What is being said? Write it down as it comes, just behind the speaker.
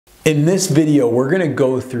In this video, we're gonna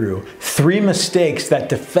go through 3 mistakes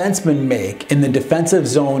that defensemen make in the defensive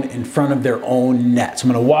zone in front of their own net. So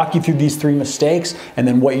I'm gonna walk you through these 3 mistakes and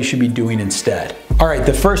then what you should be doing instead. All right,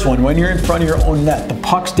 the first one, when you're in front of your own net, the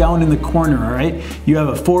puck's down in the corner, all right? You have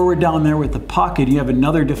a forward down there with the puck and you have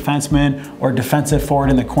another defenseman or defensive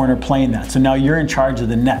forward in the corner playing that. So now you're in charge of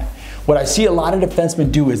the net. What I see a lot of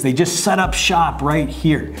defensemen do is they just set up shop right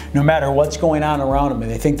here, no matter what's going on around them, and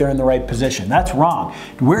they think they're in the right position. That's wrong.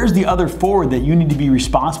 Where's the other forward that you need to be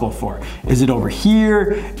responsible for? Is it over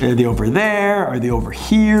here? Are they over there? Are they over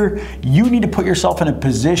here? You need to put yourself in a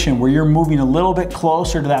position where you're moving a little bit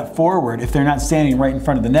closer to that forward if they're not standing right in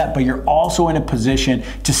front of the net, but you're also in a position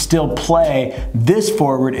to still play this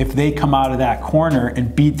forward if they come out of that corner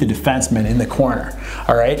and beat the defenseman in the corner,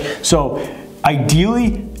 all right? So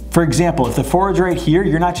ideally, for example, if the forward's right here,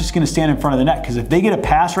 you're not just gonna stand in front of the net, because if they get a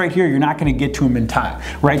pass right here, you're not gonna get to him in time,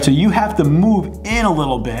 right? So you have to move in a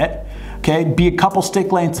little bit, okay? Be a couple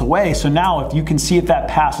stick lengths away. So now if you can see if that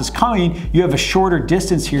pass is coming, you have a shorter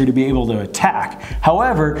distance here to be able to attack.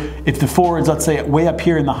 However, if the forward's, let's say, way up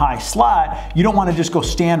here in the high slot, you don't wanna just go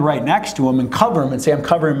stand right next to him and cover him and say, I'm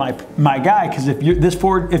covering my guy, because if this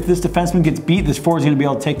defenseman gets beat, this forward's gonna be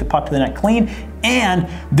able to take the puck to the net clean, and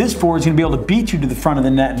this forward's gonna be able to beat you to the front of the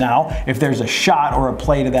net now if there's a shot or a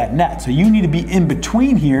play to that net. So you need to be in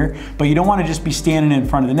between here, but you don't wanna just be standing in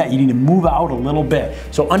front of the net. You need to move out a little bit.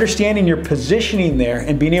 So understanding your positioning there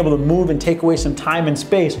and being able to move and take away some time and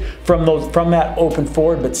space from that open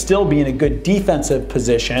forward, but still be in a good defensive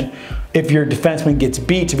position if your defenseman gets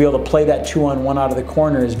beat, to be able to play that 2-on-1 out of the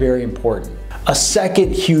corner is very important. A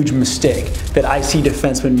second huge mistake that I see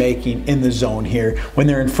defensemen making in the zone here when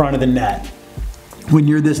they're in front of the net, when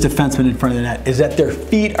you're this defenseman in front of the net, is that their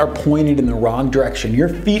feet are pointed in the wrong direction. Your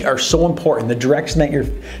feet are so important. The direction that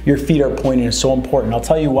your feet are pointing is so important. I'll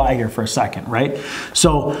tell you why here for a second, right?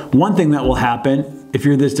 So one thing that will happen if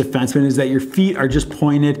you're this defenseman is that your feet are just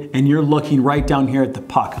pointed and you're looking right down here at the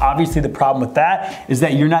puck. Obviously the problem with that is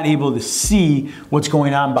that you're not able to see what's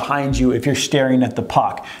going on behind you if you're staring at the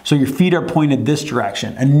puck. So your feet are pointed this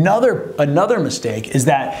direction. Another mistake is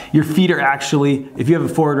that your feet are actually, if you have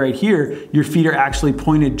a forward right here, your feet are actually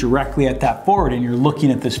pointed directly at that forward and you're looking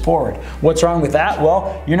at this forward. What's wrong with that?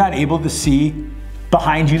 Well, you're not able to see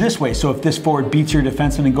behind you this way. So if this forward beats your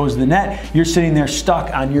defenseman and goes to the net, you're sitting there stuck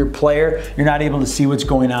on your player. You're not able to see what's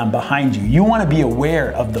going on behind you. You want to be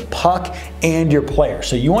aware of the puck and your player.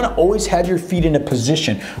 So you want to always have your feet in a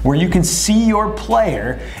position where you can see your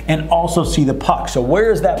player and also see the puck. So where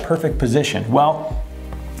is that perfect position? Well,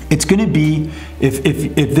 it's going to be if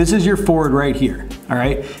this is your forward right here, all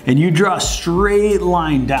right, and you draw a straight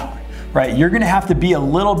line down, right, you're gonna have to be a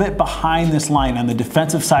little bit behind this line on the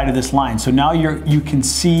defensive side of this line. So now you can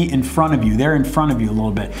see in front of you, they're in front of you a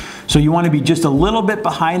little bit. So you wanna be just a little bit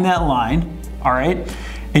behind that line, all right?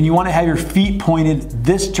 And you wanna have your feet pointed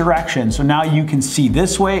this direction. So now you can see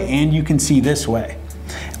this way and you can see this way.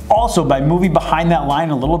 Also, by moving behind that line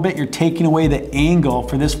a little bit, you're taking away the angle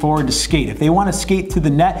for this forward to skate. If they wanna skate to the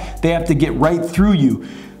net, they have to get right through you.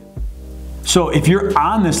 So if you're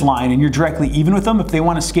on this line and you're directly even with them, if they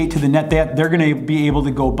want to skate to the net, they're going to be able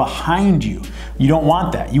to go behind you. You don't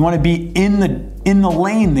want that. You want to be in the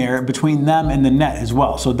lane there between them and the net as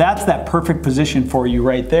well. So that's that perfect position for you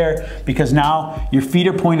right there, because now your feet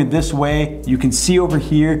are pointed this way. You can see over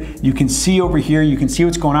here. You can see over here. You can see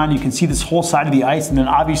what's going on. You can see this whole side of the ice. And then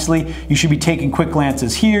obviously you should be taking quick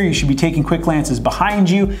glances here. You should be taking quick glances behind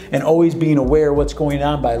you and always being aware of what's going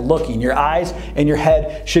on by looking. Your eyes and your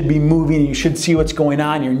head should be moving. You should see what's going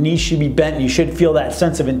on. Your knees should be bent. And you should feel that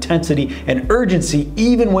sense of intensity and urgency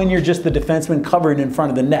even when you're just the defenseman covering in front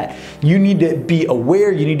of the net. You need to be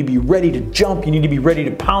aware. You need to be ready to jump. You need to be ready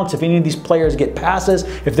to pounce if any of these players get passes,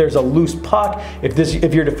 if there's a loose puck,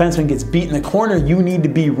 if your defenseman gets beat in the corner, you need to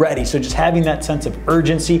be ready. So just having that sense of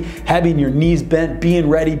urgency, having your knees bent, being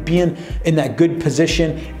ready, being in that good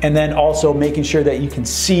position, and then also making sure that you can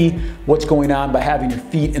see what's going on by having your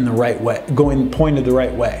feet in the right way, pointed the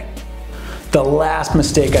right way. The last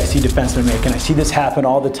mistake I see defensemen make, and I see this happen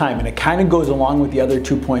all the time, and it kind of goes along with the other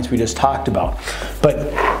 2 points we just talked about.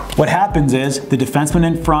 But what happens is the defenseman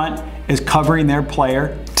in front is covering their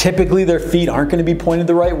player. Typically their feet aren't going to be pointed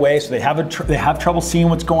the right way, so they have trouble seeing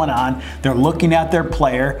what's going on. They're looking at their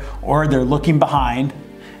player or they're looking behind,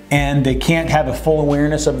 and they can't have a full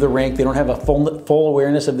awareness of the rink. They don't have a full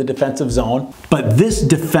awareness of the defensive zone. But this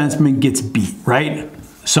defenseman gets beat, right?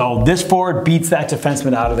 So this forward beats that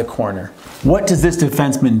defenseman out of the corner. What does this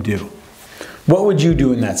defenseman do? What would you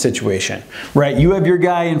do in that situation, right? You have your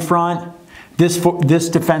guy in front. this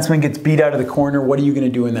defenseman gets beat out of the corner, what are you going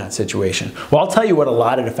to do in that situation? Well, I'll tell you what a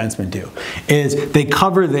lot of defensemen do is they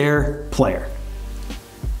cover their player.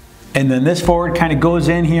 And then this forward kind of goes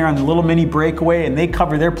in here on a little mini breakaway and they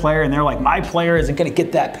cover their player and they're like, my player isn't going to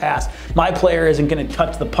get that pass. My player isn't going to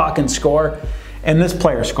touch the puck and score. And this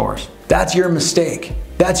player scores. That's your mistake.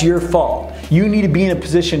 That's your fault. You need to be in a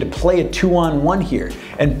position to play a 2-on-1 here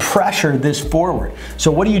and pressure this forward. So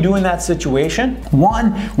what do you do in that situation?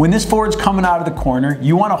 One, when this forward's coming out of the corner,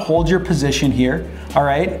 you want to hold your position here, all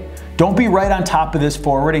right? Don't be right on top of this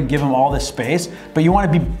forward and give him all this space, but you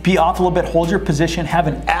want to be off a little bit, hold your position, have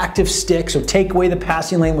an active stick, so take away the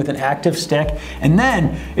passing lane with an active stick. And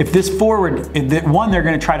then if this forward, one, they're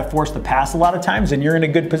going to try to force the pass a lot of times and you're in a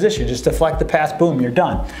good position. Just deflect the pass, boom, you're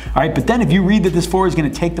done. All right, but then if you read that this forward is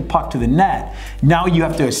going to take the puck to the net, now you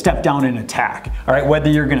have to step down and attack. All right, whether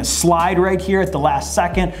you're going to slide right here at the last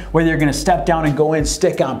second, whether you're going to step down and go in,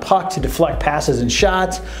 stick on puck to deflect passes and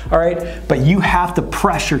shots, all right, but you have to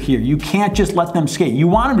pressure here. You can't just let them skate. You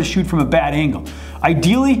want them to shoot from a bad angle.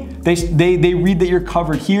 Ideally, they read that you're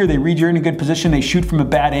covered here, they read you're in a good position, they shoot from a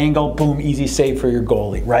bad angle, boom, easy save for your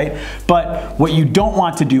goalie, right? But what you don't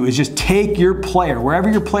want to do is just take your player,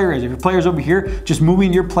 wherever your player is, if your player's over here, just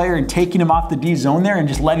moving your player and taking him off the D zone there and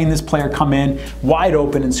just letting this player come in wide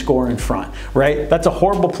open and score in front, right? That's a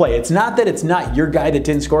horrible play. It's not that it's not your guy that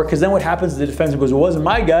didn't score, because then what happens is the defenseman goes, it wasn't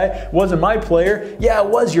my guy, it wasn't my player. Yeah, it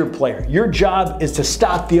was your player. Your job is to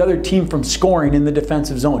stop the other team from scoring in the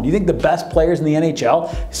defensive zone. Do you think the best players in the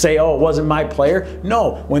NHL say, oh, it wasn't my player?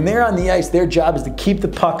 No, when they're on the ice, their job is to keep the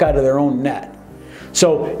puck out of their own net.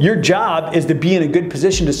 So your job is to be in a good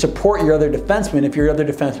position to support your other defenseman if your other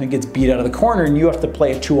defenseman gets beat out of the corner and you have to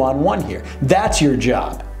play a 2-on-1 here. That's your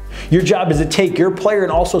job. Your job is to take your player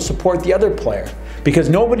and also support the other player, because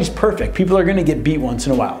nobody's perfect. People are going to get beat once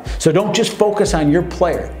in a while. So don't just focus on your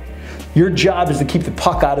player. Your job is to keep the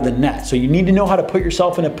puck out of the net. So you need to know how to put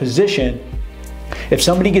yourself in a position. If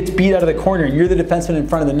somebody gets beat out of the corner and you're the defenseman in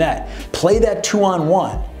front of the net, play that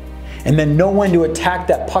 2-on-1 and then know when to attack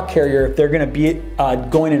that puck carrier if they're going to be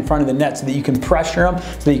going in front of the net, so that you can pressure them,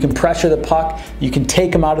 so that you can pressure the puck, you can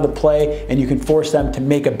take them out of the play, and you can force them to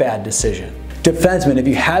make a bad decision. Defensemen, if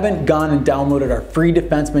you haven't gone and downloaded our free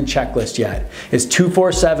defenseman checklist yet, it's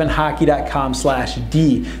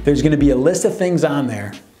 247hockey.com/D. There's going to be a list of things on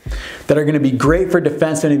there that are going to be great for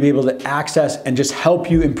defensemen to be able to access and just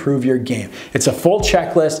help you improve your game. It's a full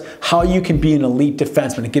checklist, how you can be an elite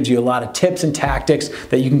defenseman. It gives you a lot of tips and tactics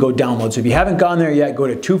that you can go download. So if you haven't gone there yet, go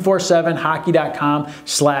to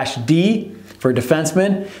 247hockey.com/D. for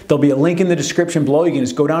defensemen. There'll be a link in the description below. You can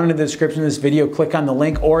just go down into the description of this video, click on the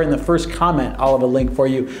link, or in the first comment, I'll have a link for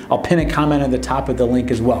you. I'll pin a comment at the top of the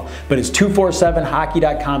link as well. But it's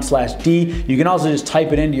 247hockey.com/D. You can also just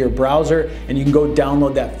type it into your browser and you can go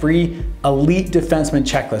download that free elite defenseman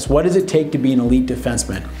checklist. What does it take to be an elite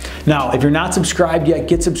defenseman? Now, if you're not subscribed yet,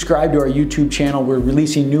 get subscribed to our YouTube channel. We're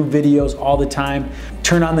releasing new videos all the time.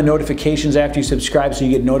 Turn on the notifications after you subscribe so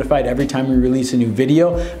you get notified every time we release a new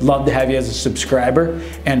video. Love to have you as a subscriber.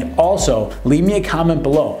 And also, leave me a comment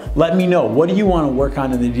below. Let me know, what do you want to work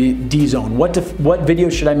on in the D zone? What video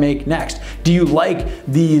should I make next? Do you like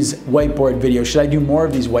these whiteboard videos? Should I do more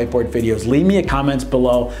of these whiteboard videos? Leave me a comments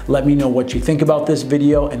below. Let me know what you think about this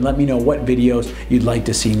video and let me know what videos you'd like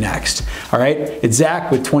to see next. All right, it's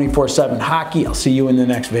Zach with 24/7 Hockey. I'll see you in the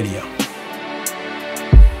next video.